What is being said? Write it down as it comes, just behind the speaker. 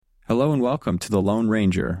Hello and welcome to The Lone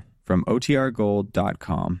Ranger from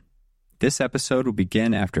OTRGold.com. This episode will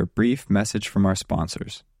begin after a brief message from our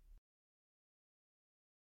sponsors.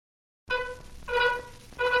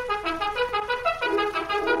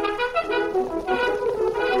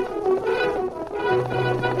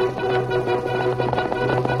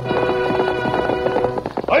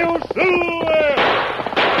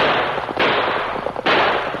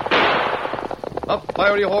 A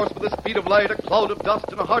fiery horse with the speed of light, a cloud of dust,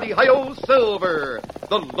 and a hearty hi-yo silver,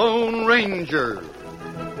 the Lone Ranger.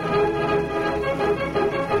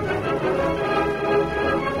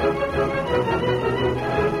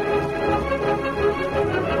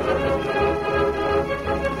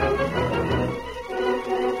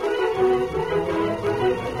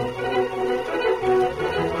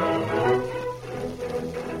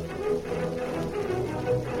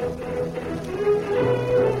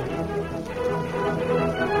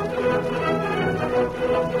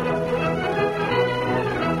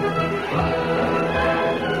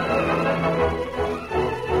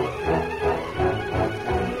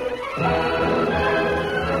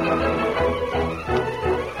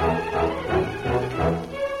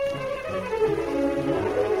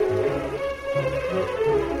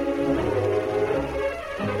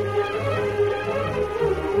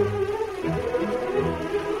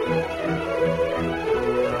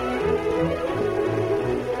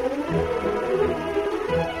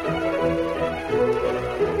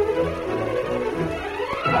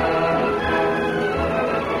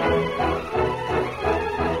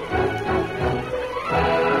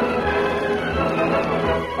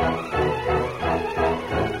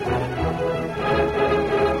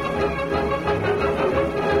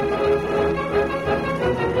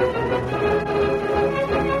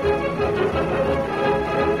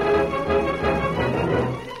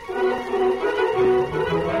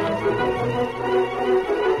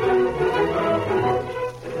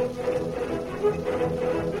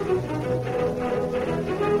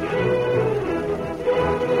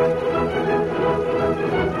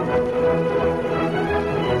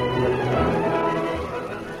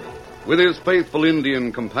 With his faithful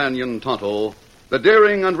Indian companion, Tonto, the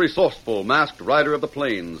daring and resourceful masked rider of the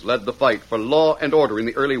plains led the fight for law and order in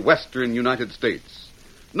the early western United States.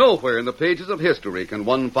 Nowhere in the pages of history can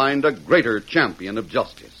one find a greater champion of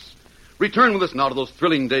justice. Return with us now to those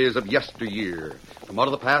thrilling days of yesteryear. From out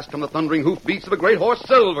of the past come the thundering hoofbeats of a great horse,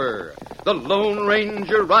 Silver. The Lone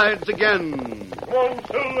Ranger rides again. Come on,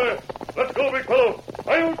 Silver. Let's go, big fellow.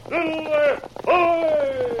 Hi-yo, Silver. Hoy!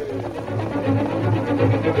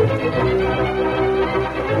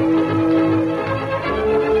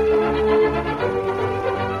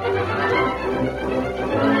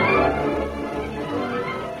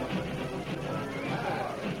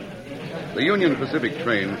 The Union Pacific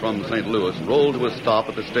train from St. Louis rolled to a stop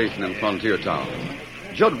at the station in Frontier Town.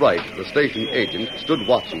 Judd Wright, the station agent, stood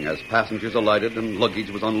watching as passengers alighted and luggage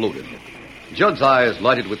was unloaded. Judd's eyes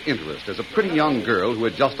lighted with interest as a pretty young girl who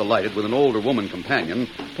had just alighted with an older woman companion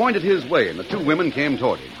pointed his way, and the two women came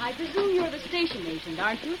toward him. I presume you're the station agent,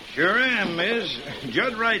 aren't you? Sure am, miss.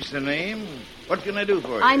 Judd Wright's the name. What can I do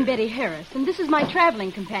for you? I'm Betty Harris, and this is my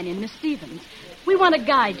traveling companion, Miss Stevens. We want a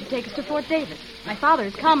guide to take us to Fort Davis. My father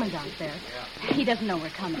is commandant there. He doesn't know we're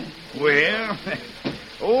coming. Well,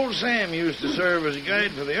 old Sam used to serve as a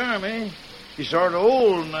guide for the Army. He's sort of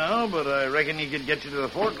old now, but I reckon he could get you to the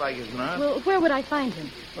fort like as not. Well, where would I find him?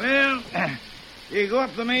 Well, you go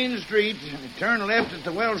up the main street and turn left at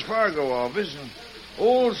the Wells Fargo office, and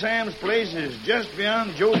old Sam's place is just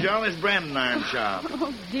beyond Joe Jolly's branding iron shop.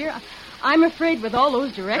 Oh, dear. I'm afraid with all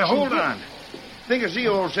those directions... Now, hold on. Think I see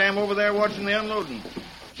old Sam over there watching the unloading.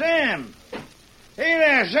 Sam! Hey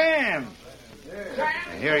there, Sam!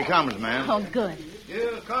 Yeah. Here he comes, man. Oh, good.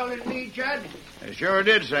 You calling me, Judd? I sure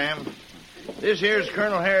did, Sam. This here's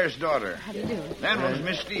Colonel Harris' daughter. How do you do? That one's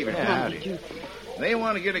Miss Stevens. Howdy. They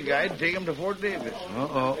want to get a guide to take them to Fort Davis.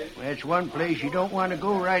 Uh-oh. That's one place you don't want to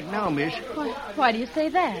go right now, miss. Why do you say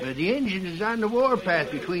that? The Indians is on the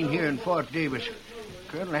warpath between here and Fort Davis.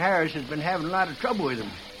 Colonel Harris has been having a lot of trouble with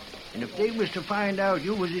them. And if they was to find out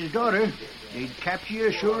you was his daughter, they'd capture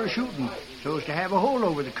you sure as shooting, so as to have a hold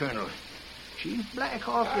over the colonel. Chief Black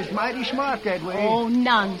Hawk is mighty smart that way. Oh,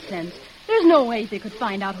 nonsense. There's no way they could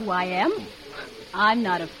find out who I am. I'm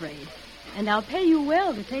not afraid. And I'll pay you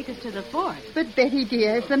well to take us to the fort. But, Betty,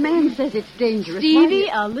 dear, if the man says it's dangerous... Stevie,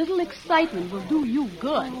 a little excitement will do you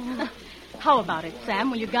good. How about it, Sam?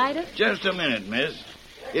 Will you guide us? Just a minute, miss.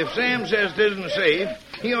 If Sam says it isn't safe,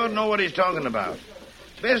 he ought to know what he's talking about.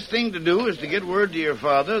 Best thing to do is to get word to your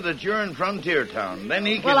father that you're in Frontier Town. Then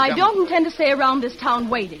he can Well, I don't intend to stay around this town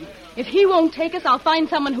waiting. If he won't take us, I'll find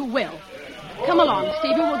someone who will. Come along,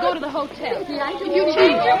 Stevie. We'll go to the hotel. If you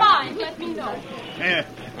change your mind, let me know. Yeah.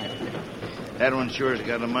 That one sure's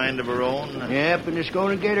got a mind of her own. Yep, and it's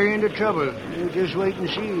going to get her into trouble. You just wait and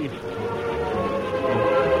see.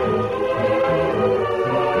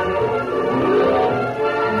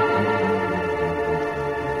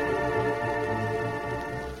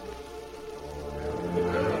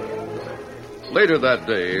 Later that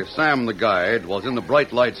day, Sam the guide was in the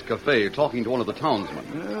Bright Lights Cafe talking to one of the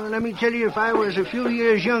townsmen. Let me tell you, if I was a few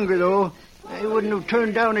years younger, though, I wouldn't have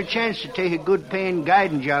turned down a chance to take a good-paying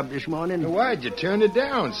guiding job this morning. Why'd you turn it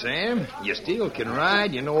down, Sam? You still can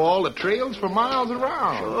ride. You know all the trails for miles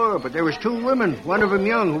around. Sure, but there was 2 women, one of them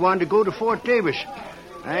young, who wanted to go to Fort Davis.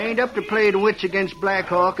 I ain't up to play the wits against Black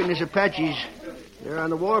Hawk and his Apaches. They're on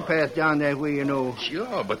the warpath down that way, you know.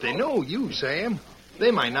 Sure, but they know you, Sam.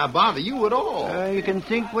 They might not bother you at all. You can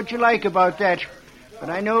think what you like about that. But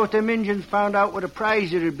I know if them Indians found out what a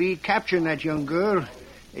prize it'd be capturing that young girl,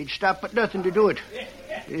 they'd stop at nothing to do it.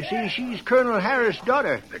 You see, she's Colonel Harris'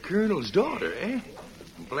 daughter. The Colonel's daughter, eh?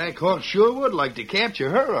 Black Hawk sure would like to capture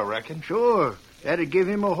her, I reckon. Sure. That'd give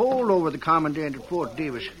him a hold over the commandant at Fort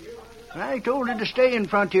Davis. I told her to stay in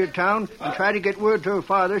Frontier Town and try to get word to her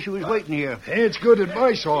father she was waiting here. Hey, it's good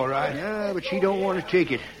advice, all right. Yeah, but she don't want to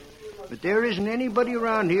take it. But there isn't anybody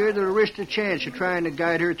around here that'll risk the chance of trying to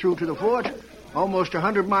guide her through to the fort. Almost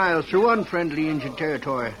 100 miles through unfriendly Indian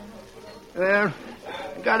territory. Well,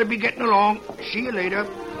 gotta be getting along. See you later.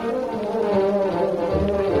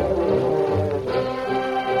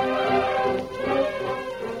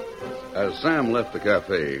 As Sam left the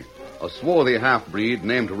cafe, a swarthy half-breed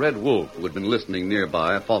named Red Wolf, who had been listening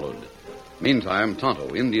nearby, followed. Meantime,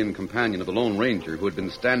 Tonto, Indian companion of the Lone Ranger, who had been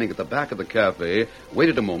standing at the back of the cafe,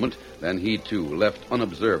 waited a moment, then he, too, left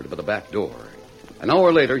unobserved by the back door. An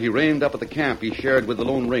hour later, he reined up at the camp he shared with the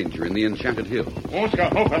Lone Ranger in the Enchanted Hills. Oh,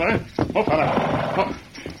 Scott. Oh, fella. Oh, fella. Oh.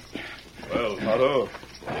 Well, Tonto,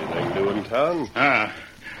 anything new in town?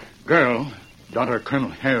 Girl, daughter of Colonel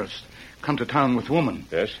Harris, come to town with woman.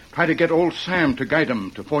 Yes? Try to get old Sam to guide him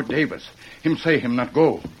to Fort Davis. Him say him not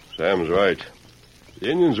go. Sam's right. The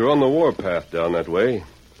Indians are on the warpath down that way.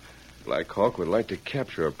 Black Hawk would like to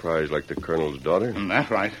capture a prize like the Colonel's daughter. That's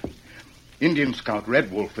right. Indian scout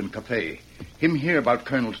Red Wolf in cafe. Him hear about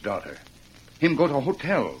Colonel's daughter. Him go to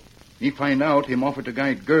hotel. He find out him offer to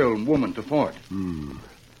guide girl and woman to fort.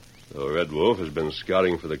 So Red Wolf has been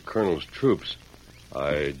scouting for the Colonel's troops.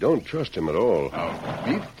 I don't trust him at all.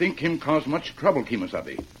 Me think him cause much trouble,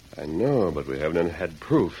 Kimasabi. I know, but we haven't had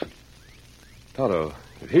proof. Tonto,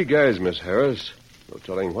 if he guides Miss Harris, no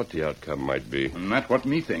telling what the outcome might be. And that's what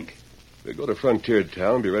me think. We'll go to Frontier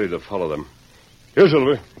Town, be ready to follow them. Here,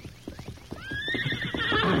 Silver.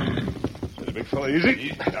 Steady, big fella, easy.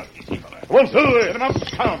 Easy, fella. Come on, Silver. Get him up,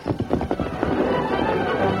 Scout.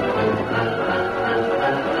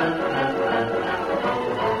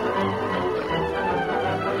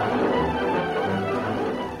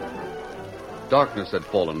 Darkness had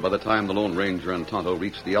fallen by the time the Lone Ranger and Tonto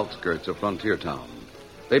reached the outskirts of Frontier Town.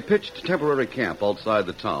 They pitched temporary camp outside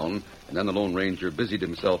the town, and then the Lone Ranger busied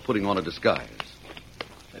himself putting on a disguise.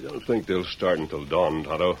 I don't think they'll start until dawn,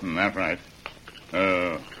 Tonto. That's right.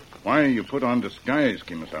 Why you put on disguise,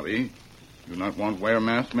 Kimasabi? You not want wear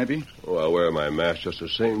mask, maybe? Oh, I'll wear my mask just the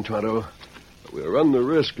same, Tonto. But we'll run the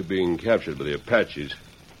risk of being captured by the Apaches.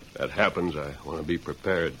 If that happens, I want to be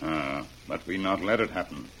prepared. But we not let it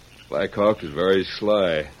happen. Black Hawk is very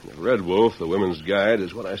sly. If Red Wolf, the women's guide,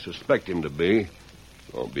 is what I suspect him to be, it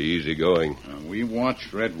won't be easy going. We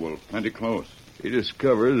watched Red Wolf plenty close. If he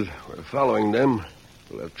discovers we're following them,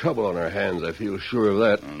 we'll have trouble on our hands. I feel sure of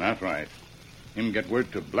that. That's right. Him get word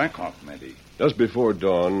to Black Hawk, maybe. Just before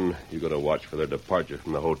dawn, you got to watch for their departure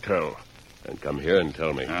from the hotel. And come here and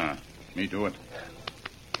tell me. Me do it.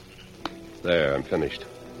 There, I'm finished.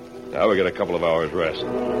 Now we get a couple of hours' rest.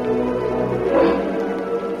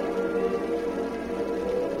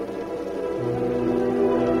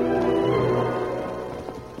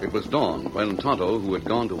 It was dawn when Tonto, who had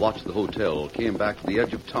gone to watch the hotel, came back to the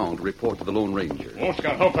edge of town to report to the Lone Ranger. Oh,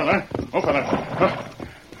 Scout. Oh, fella.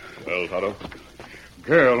 Well, Tonto?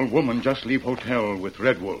 Girl, woman just leave hotel with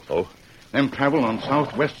Red Wolf. Oh? Them travel on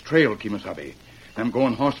southwest trail, Kimasabi. Them go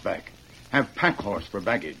on horseback. Have pack horse for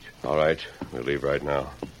baggage. All right. We'll leave right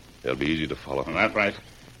now. They'll be easy to follow. That's right.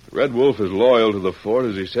 Red Wolf is loyal to the fort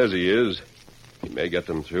as he says he is. He may get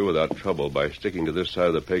them through without trouble by sticking to this side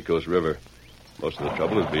of the Pecos River. Most of the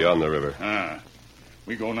trouble is beyond the river.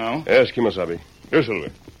 We go now? Yes, Kimasabi. Here, Silver.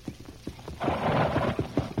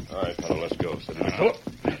 All right, fellow, let's go. Sit down.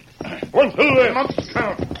 One, Silver! Up,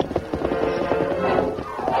 Scout!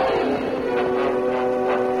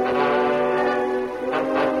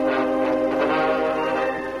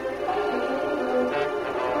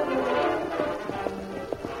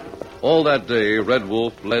 All that day, Red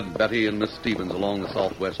Wolf led Betty and Miss Stevens along the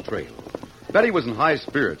Southwest Trail. Betty was in high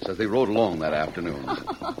spirits as they rode along that afternoon.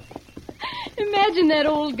 Imagine that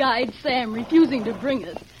old guide, Sam, refusing to bring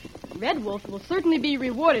us. Red Wolf will certainly be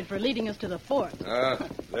rewarded for leading us to the fort.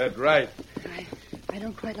 That's right. I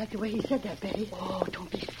don't quite like the way he said that, Betty. Oh, don't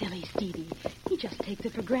be silly, Stevie. He just takes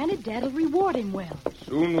it for granted Dad'll reward him well.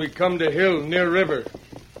 Soon we come to hill near river.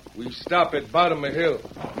 We stop at bottom of hill,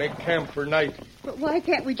 make camp for night. But why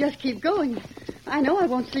can't we just keep going? I know I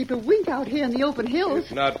won't sleep a wink out here in the open hills.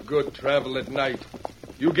 It's not good travel at night.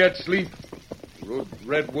 You get sleep.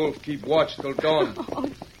 Red Wolf keep watch till dawn. Oh,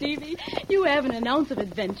 Stevie, you haven't an ounce of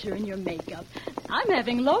adventure in your makeup. I'm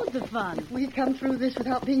having loads of fun. If we come through this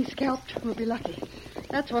without being scalped, we'll be lucky.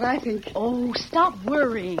 That's what I think. Oh, stop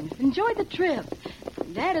worrying. Enjoy the trip.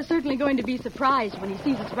 Dad is certainly going to be surprised when he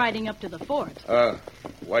sees us riding up to the fort.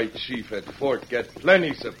 White chief at fort get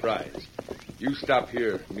plenty surprise. You stop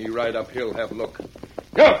here. Me ride uphill, have look.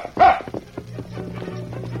 Go! Ha!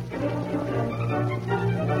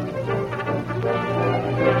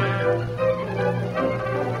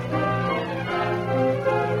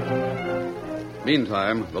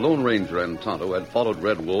 Meantime, the Lone Ranger and Tonto had followed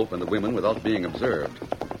Red Wolf and the women without being observed.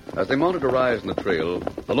 As they mounted a rise in the trail,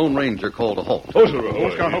 the Lone Ranger called a halt. Who's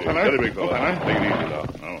got no fella? Very big fella. Take it easy now.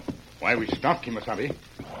 Oh. Why we stopped, Kimasabi?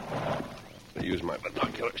 I use my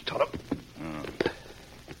binoculars, Tonto.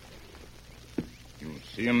 You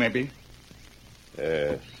see him, maybe?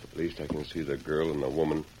 Yes, at least I can see the girl and the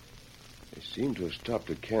woman. They seem to have stopped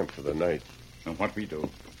at camp for the night. And what we do?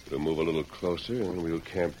 We'll move a little closer, and we'll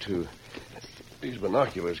camp, too. These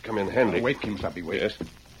binoculars come in handy. Wait, Kimasabi, wait. Yes?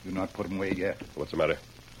 Do not put him away yet. What's the matter?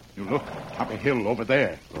 You look, top a hill over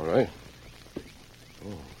there. All right.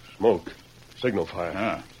 Oh, smoke. Signal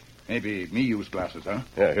fire. Maybe me use glasses, huh?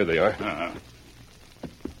 Yeah, here they are.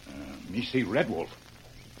 Me see Red Wolf.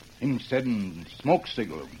 Him sending smoke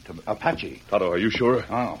signal to Apache. Tonto, are you sure?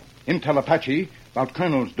 Him tell Apache about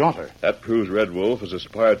Colonel's daughter. That proves Red Wolf has a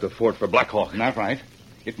spy at the fort for Black Hawk. Not right.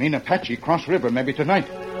 It mean Apache cross river maybe tonight.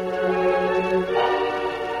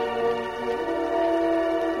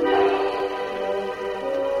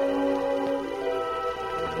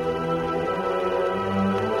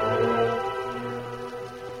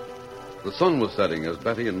 The sun was setting as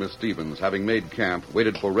Betty and Miss Stevens, having made camp,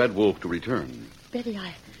 waited for Red Wolf to return. Betty,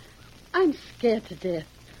 I'm scared to death.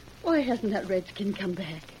 Why hasn't that redskin come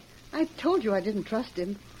back? I told you I didn't trust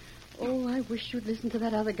him. Oh, I wish you'd listened to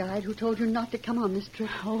that other guide who told you not to come on this trip.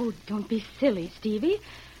 Oh, don't be silly, Stevie.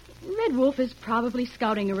 Red Wolf is probably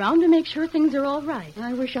scouting around to make sure things are all right.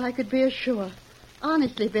 I wish I could be as sure.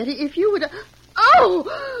 Honestly, Betty, if you would... Oh!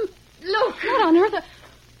 Look! What on earth? A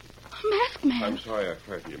masked man. I'm sorry I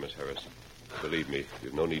frightened you, Miss Harris. Believe me,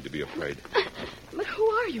 you've no need to be afraid. But who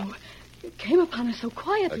are you? You came upon us so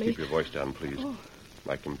quietly. Keep your voice down, please. Oh.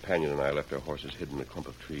 My companion and I left our horses hidden in a clump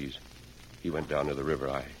of trees. He went down to the river.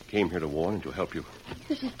 I came here to warn and to help you.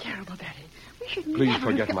 This is terrible, Betty. We should Please never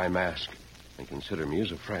forget have... my mask and consider me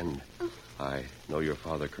as a friend. Oh. I know your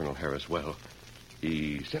father, Colonel Harris, well.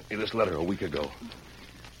 He sent me this letter a week ago.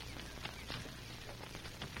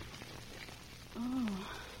 Oh,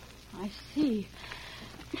 I see.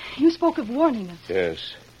 You spoke of warning us.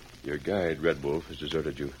 Yes. Your guide, Red Wolf, has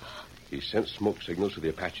deserted you. He sent smoke signals to the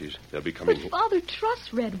Apaches. They'll be coming But here. Father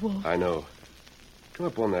trusts Red Wolf. I know. Come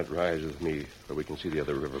up on that rise with me where we can see the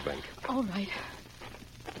other riverbank. All right.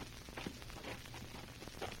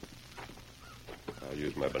 I'll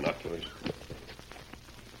use my binoculars.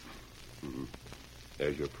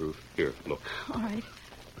 There's your proof. Here, look. All right.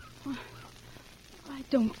 Well, I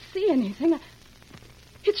don't see anything.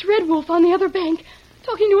 It's Red Wolf on the other bank,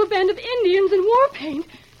 talking to a band of Indians in war paint.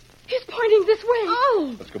 He's pointing this way.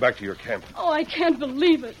 Oh! Let's go back to your camp. Oh, I can't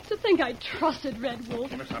believe it. To think I trusted Red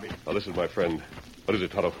Wolf. Now, this is my friend. What is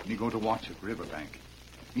it, Tonto? Me go to watch at riverbank.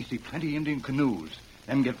 Me see plenty Indian canoes.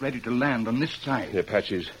 Them get ready to land on this side. The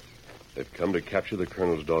Apaches. They've come to capture the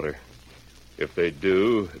colonel's daughter. If they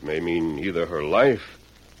do, it may mean either her life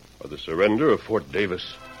or the surrender of Fort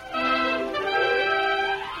Davis.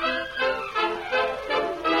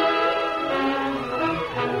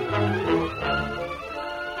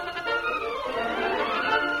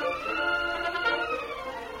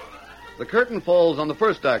 The curtain falls on the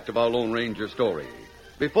first act of our Lone Ranger story.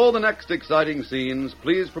 Before the next exciting scenes,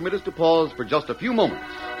 please permit us to pause for just a few moments.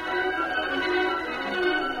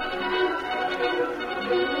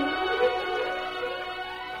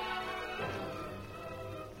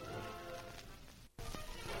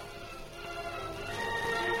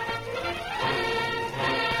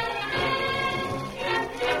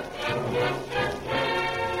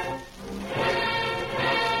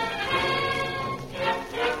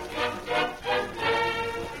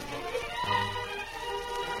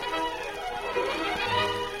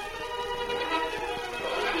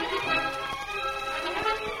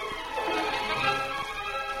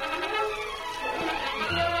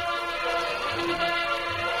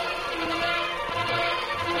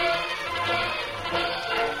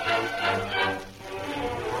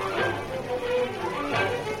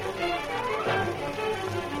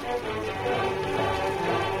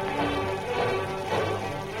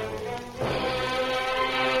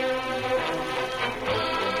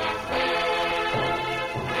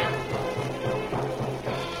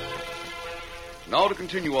 to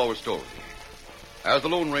continue our story. As the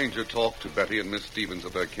Lone Ranger talked to Betty and Miss Stevens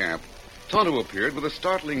at their camp, Tonto appeared with the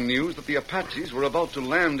startling news that the Apaches were about to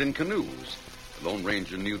land in canoes. The Lone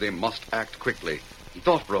Ranger knew they must act quickly. He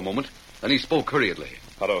thought for a moment, then he spoke hurriedly.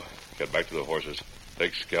 Tonto, get back to the horses.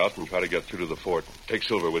 Take Scout and try to get through to the fort. Take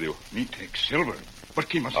Silver with you. Me take Silver? But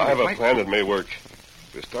he must... I have a plan that may work.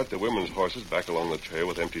 We'll start the women's horses back along the trail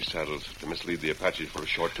with empty saddles to mislead the Apaches for a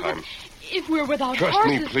short time. If we're without Trust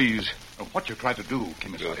horses... me, please. What you try to do,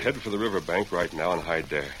 Kimasabi? We'll head for the river bank right now and hide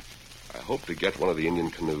there. I hope to get one of the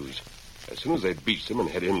Indian canoes. As soon as they beach them and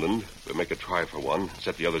head inland, we'll make a try for one,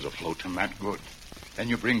 set the others afloat. And that good. Then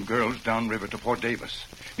you bring girls downriver to Fort Davis.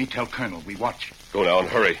 Me tell Colonel we watch. Go now and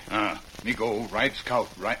hurry. Me go ride Scout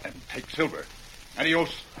right and take Silver.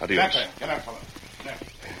 Adios. Adios. Get out, fella.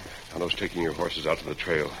 Tonto's taking your horses out to the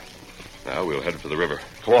trail. Now we'll head for the river.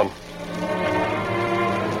 Come on.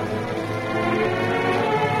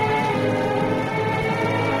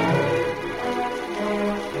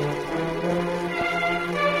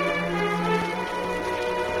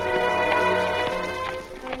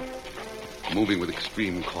 Moving with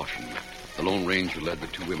extreme caution, the Lone Ranger led the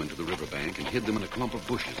two women to the riverbank and hid them in a clump of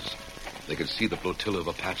bushes. They could see the flotilla of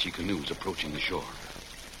Apache canoes approaching the shore.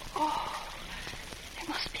 Oh, there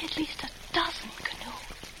must be at least a dozen canoes.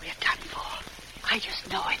 We're done for. I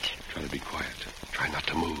just know it. Try to be quiet. Try not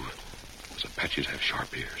to move. Those Apaches have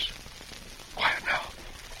sharp ears. Quiet now.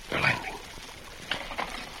 They're landing.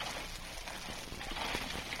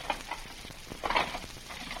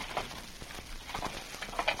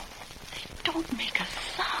 Don't make a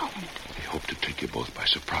sound. They hope to take you both by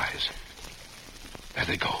surprise. There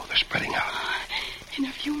they go. They're spreading out. In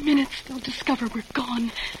a few minutes, they'll discover we're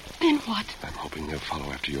gone. Then what? I'm hoping they'll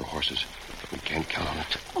follow after your horses. We can't count on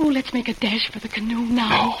it. Oh, let's make a dash for the canoe now.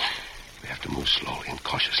 No. We have to move slowly and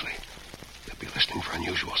cautiously. They'll be listening for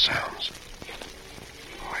unusual sounds.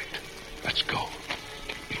 All right. Let's go.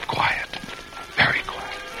 Be quiet. Very quiet.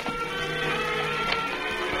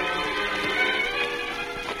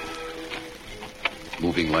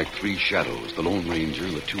 Moving like three shadows, the Lone Ranger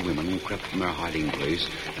and the two women crept from their hiding place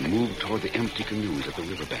and moved toward the empty canoes at the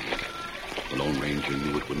riverbank. The Lone Ranger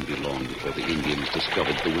knew it wouldn't be long before the Indians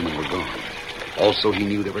discovered the women were gone. Also, he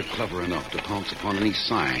knew they were clever enough to pounce upon any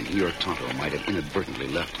sign he or Tonto might have inadvertently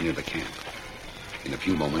left near the camp. In a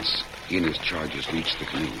few moments, he and his charges reached the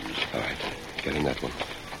canoes. All right. Get in that one.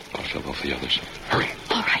 I'll shove off the others. Hurry.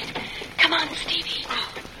 All right. Come on, Stevie.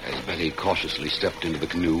 As Betty cautiously stepped into the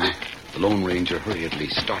canoe, the Lone Ranger hurriedly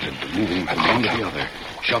started moving from one to the other,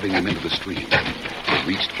 shoving them into the stream. He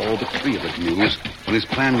reached all but three of the canoes when his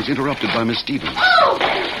plan was interrupted by Miss Stevens.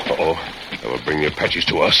 Uh-oh. That will bring the Apaches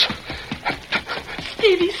to us.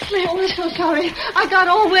 Stevie slipped. Oh, I'm so sorry. I got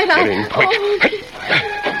all wet. Get in, quick.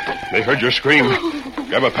 They heard your scream.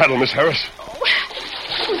 Grab a paddle, Miss Harris.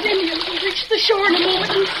 Those Indians will reach the shore in a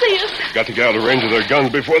moment and see us. Got to get out of range of their guns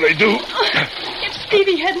before they do. If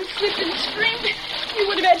Stevie hadn't slipped and screamed, you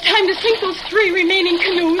would have had time to sink those three remaining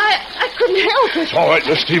canoes. I couldn't help it. It's all right,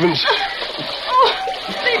 Miss Stevens. Oh,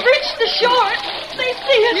 they've reached the shore. They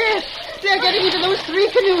see us. Yes, they're getting into those three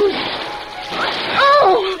canoes.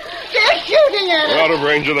 Oh, they're shooting at us. We're out of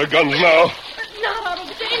range of their guns now. Not out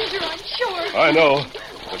of danger, I'm sure. I know.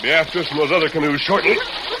 They'll be after us in those other canoes shortly.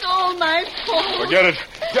 It's all my fault. Forget it.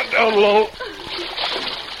 Get down low.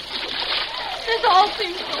 This all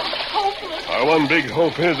seems so hopeless. Our one big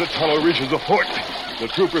hope is that Tonto reaches the fort. The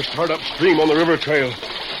troopers start upstream on the river trail.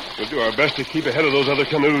 We'll do our best to keep ahead of those other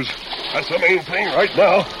canoes. That's the main thing right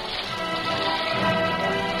now.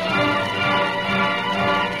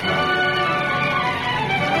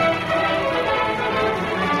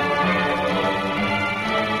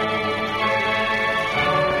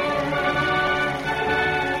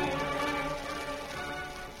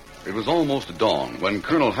 It was almost dawn when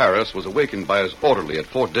Colonel Harris was awakened by his orderly at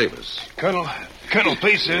Fort Davis. Colonel,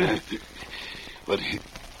 please, sir. But,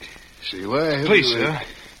 see, why... Please, sir.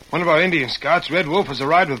 One of our Indian scouts, Red Wolf, has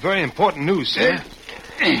arrived with very important news, sir.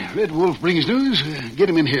 Red Wolf brings news? Get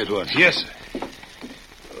him in here to us. Yes, sir.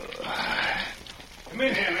 Come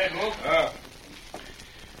in here, Red Wolf.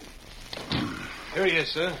 Here he is,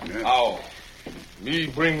 sir. How? Me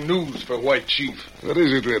bring news for White Chief. What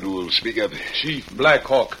is it, Red Wolf? Speak up. Chief Black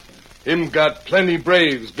Hawk. Him got plenty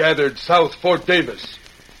braves gathered south Fort Davis.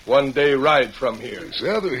 1 day ride from here.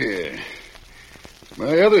 South of here.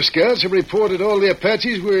 My other scouts have reported all the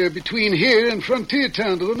Apaches were between here and Frontier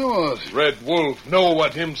Town to the north. Red Wolf know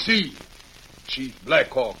what him see. Chief Black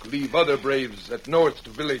Hawk leave other braves at north to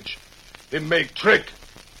village. Him make trick.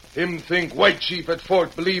 Him think White Chief at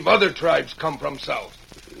fort believe other tribes come from south.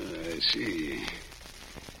 I see.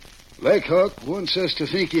 Black Hawk wants us to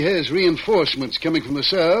think he has reinforcements coming from the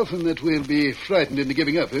south and that we'll be frightened into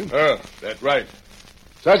giving up, huh? That's right.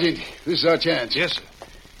 Sergeant, this is our chance. Yes, sir.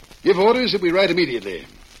 Give orders that we ride immediately.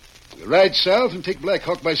 We'll ride south and take Black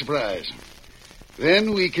Hawk by surprise.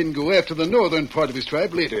 Then we can go after the northern part of his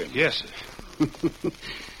tribe later. Yes, sir.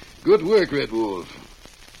 Good work, Red Wolf.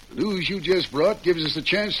 The news you just brought gives us a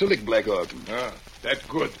chance to lick Black Hawk. That's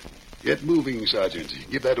good. Get moving, Sergeant.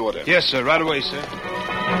 Give that order. Yes, sir. Right away, sir.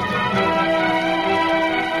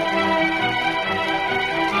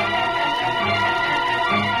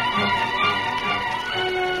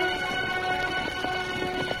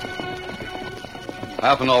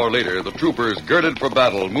 Half an hour later, the troopers, girded for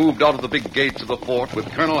battle, moved out of the big gates of the fort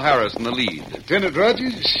with Colonel Harris in the lead. Lieutenant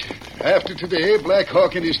Rogers, after today, Black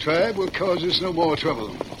Hawk and his tribe will cause us no more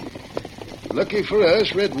trouble. Lucky for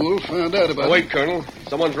us, Red Wolf found out about Wait, Colonel.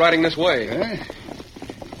 Someone's riding this way. Huh?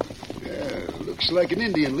 Looks like an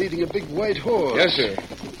Indian leading a big white horse. Yes, sir.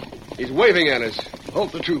 He's waving at us.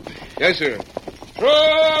 Halt the troop. Yes, sir.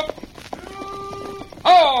 Troop!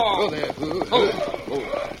 Oh, there.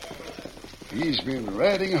 He's been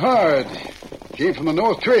riding hard. Came from the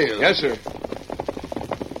North Trail. Yes, sir.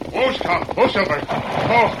 Oh, Scout. Oh, Silver.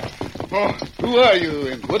 Oh. Who are you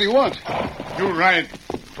and what do you want? You ride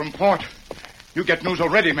from port. You get news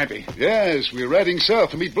already, maybe. Yes, we're riding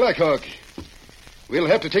south to meet Black Hawk. We'll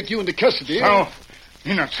have to take you into custody. South?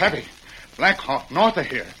 Me not savvy. Black Hawk north of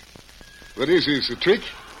here. What is this, a trick?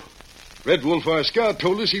 Red Wolf, our scout,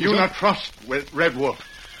 told us he was... You not trust with Red Wolf.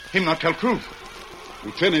 Him not tell truth.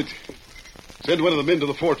 Lieutenant, send one of the men to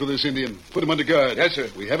the fort with this Indian. Put him under guard. Yes, sir.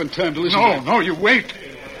 We haven't time to listen to him. No, you wait.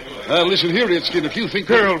 Now, listen here, Redskin, if you think...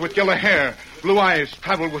 Girl with yellow hair, blue eyes,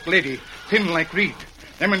 travel with lady, thin like reed.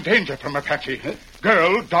 Them in danger from Apache. Huh?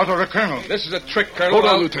 Girl, daughter of Colonel. This is a trick, Colonel. Hold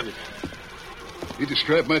on, Lieutenant. He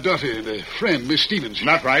described my daughter and a friend, Miss Stevens.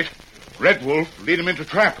 Not right. Red Wolf lead him into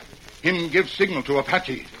trap. Him give signal to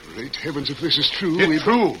Apache. Great heavens, if this is true... It's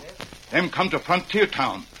true. Them come to frontier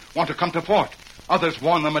town. Want to come to fort. Others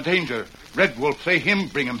warn them of danger. Red Wolf say him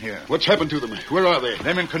bring them here. What's happened to them? Where are they?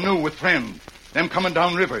 Them in canoe with friend. Them coming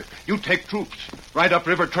down river. You take troops. Ride up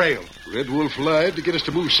river trail. Red Wolf lied to get us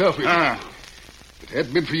to move southward. If it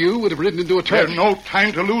hadn't been for you, we'd have ridden into a trap. There's no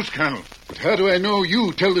time to lose, Colonel. But how do I know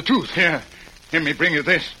you tell the truth? Here me bring you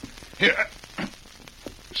this. Here. A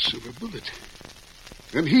silver bullet.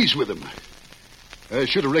 Then he's with him. I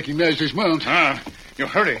should have recognized his mount. You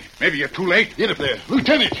hurry. Maybe you're too late. Get up there.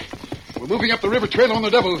 Lieutenant, we're moving up the river trail on the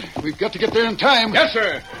double. We've got to get there in time. Yes,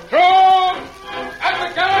 sir. Troop! At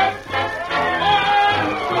the gun!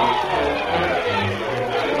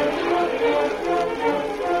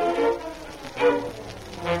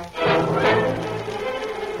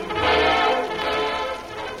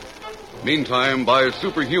 Meantime, by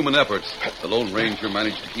superhuman efforts, the Lone Ranger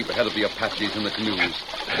managed to keep ahead of the Apaches in the canoes.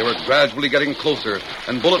 They were gradually getting closer,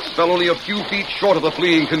 and bullets fell only a few feet short of the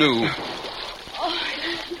fleeing canoe. Oh,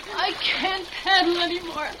 I can't paddle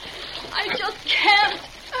anymore. I just can't.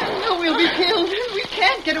 I know we'll be killed. We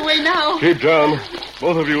can't get away now. Keep down.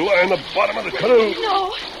 Both of you lie in the bottom of the canoe.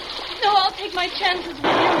 No, I'll take my chances with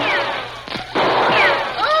you.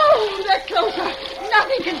 Oh, they're closer.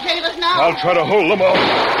 Nothing can save us now. I'll try to hold them off.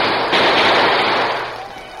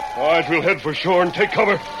 All right, we'll head for shore and take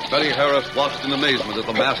cover. Betty Harris watched in amazement as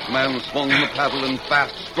the masked man swung the paddle in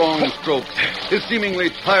fast, strong strokes. His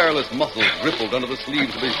seemingly tireless muscles rippled under the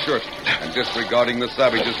sleeves of his shirt, and disregarding the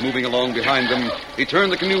savages moving along behind them, he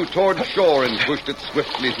turned the canoe toward shore and pushed it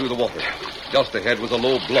swiftly through the water. Just ahead was a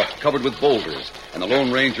low bluff covered with boulders, and the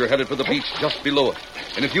Lone Ranger headed for the beach just below it.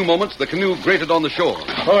 In a few moments, the canoe grated on the shore.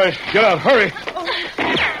 All right, get out, hurry.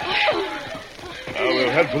 Now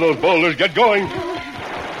we'll head for those boulders. Get going.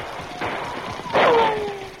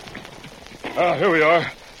 Here we are.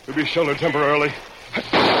 We'll be sheltered temporarily.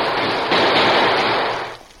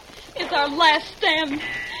 It's our last stand.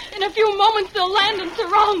 In a few moments, they'll land and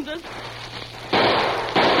surround us.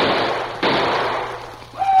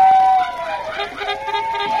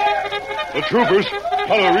 The troopers.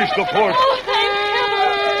 How to reach the fort? Oh, thank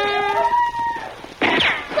heaven.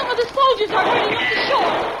 Some of the soldiers are running up the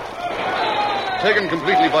shore. Taken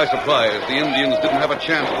completely by surprise, the Indians didn't have a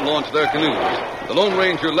chance to launch their canoes. The Lone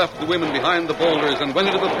Ranger left the women behind the boulders and went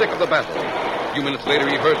into the thick of the battle. A few minutes later,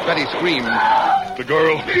 he heard Betty scream. The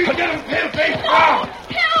girl. Get him, paleface!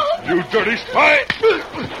 Help! You dirty spy!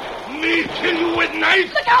 Me kill you with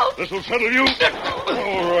knife! Look out! This'll settle you.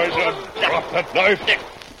 All right, now drop that knife.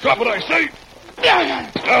 Drop it, I say.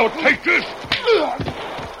 Now take this. Oh,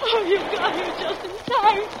 you got him just in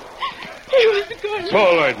time. He was good. It's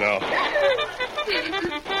all right now.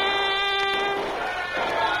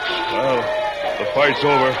 Well, the fight's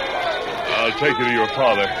over. I'll take you to your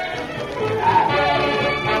father.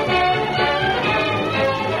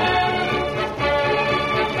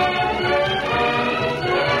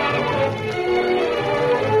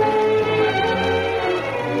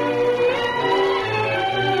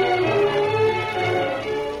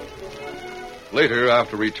 Later,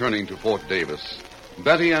 after returning to Fort Davis,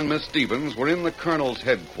 Betty and Miss Stevens were in the colonel's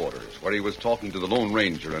headquarters, where he was talking to the Lone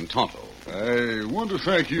Ranger and Tonto. I want to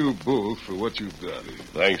thank you both for what you've done.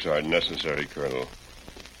 Thanks aren't necessary, Colonel.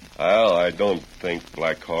 Well, I don't think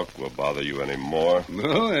Black Hawk will bother you anymore.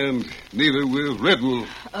 No, and neither will Red Wolf.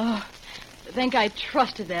 Oh, to think I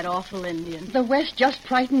trusted that awful Indian. The West just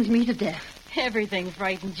frightens me to death. Everything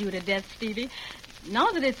frightens you to death, Stevie.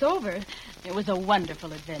 Now that it's over, it was a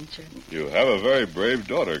wonderful adventure. You have a very brave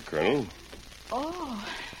daughter, Colonel. Oh,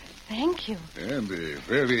 thank you. And a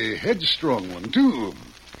very headstrong one, too.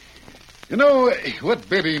 You know, what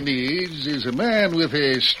Betty needs is a man with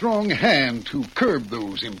a strong hand to curb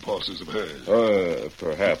those impulses of hers.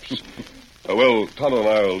 Perhaps. Well, Tonto and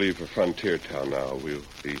I will leave for Frontier Town now. We'll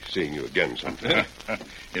be seeing you again sometime.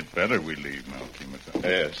 It better we leave now, Timothy.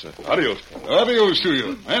 Yes. Adios, Colonel. Adios to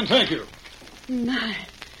you, and thank you. My,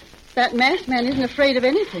 that masked man isn't afraid of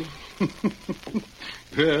anything.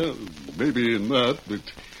 Well, maybe not, but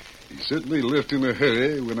he certainly left in a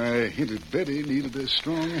hurry when I hinted Betty needed a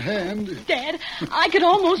strong hand. Dad, I could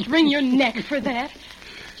almost wring your neck for that.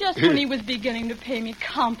 Just when he was beginning to pay me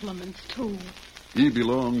compliments, too. He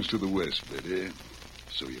belongs to the West, Betty,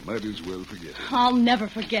 so you might as well forget him. I'll never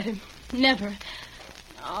forget him. Never.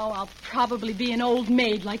 Oh, I'll probably be an old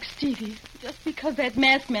maid like Stevie, just because that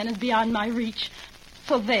masked man is beyond my reach.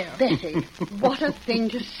 So there. Betty, what a thing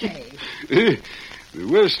to say. The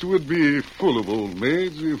West would be full of old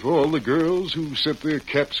maids if all the girls who set their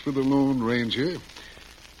caps for the Lone Ranger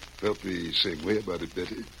felt the same way about it,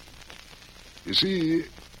 Betty. You see,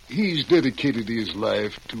 he's dedicated his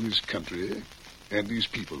life to his country and his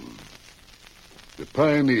people. The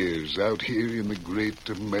pioneers out here in the great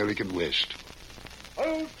American West.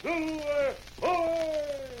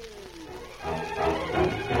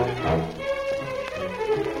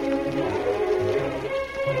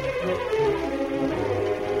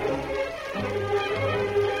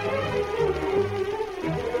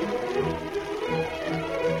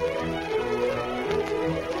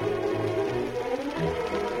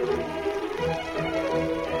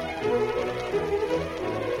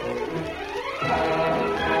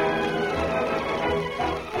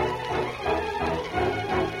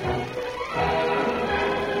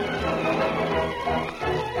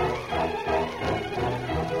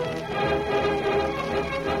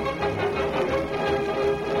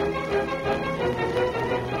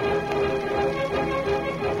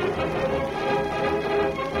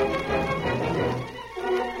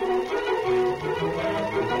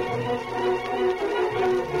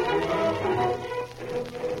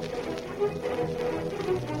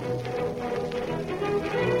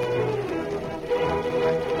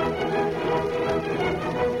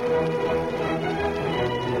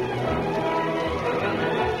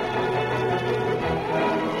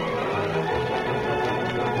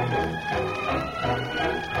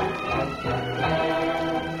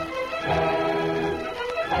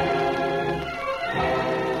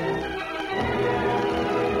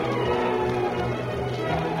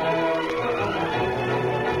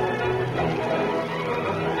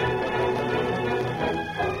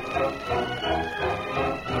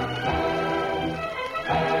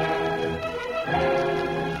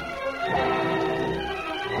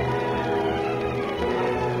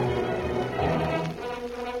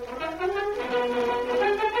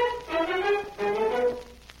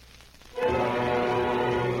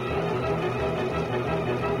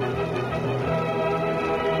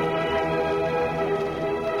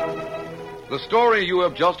 The story you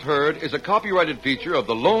have just heard is a copyrighted feature of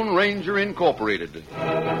the Lone Ranger Incorporated.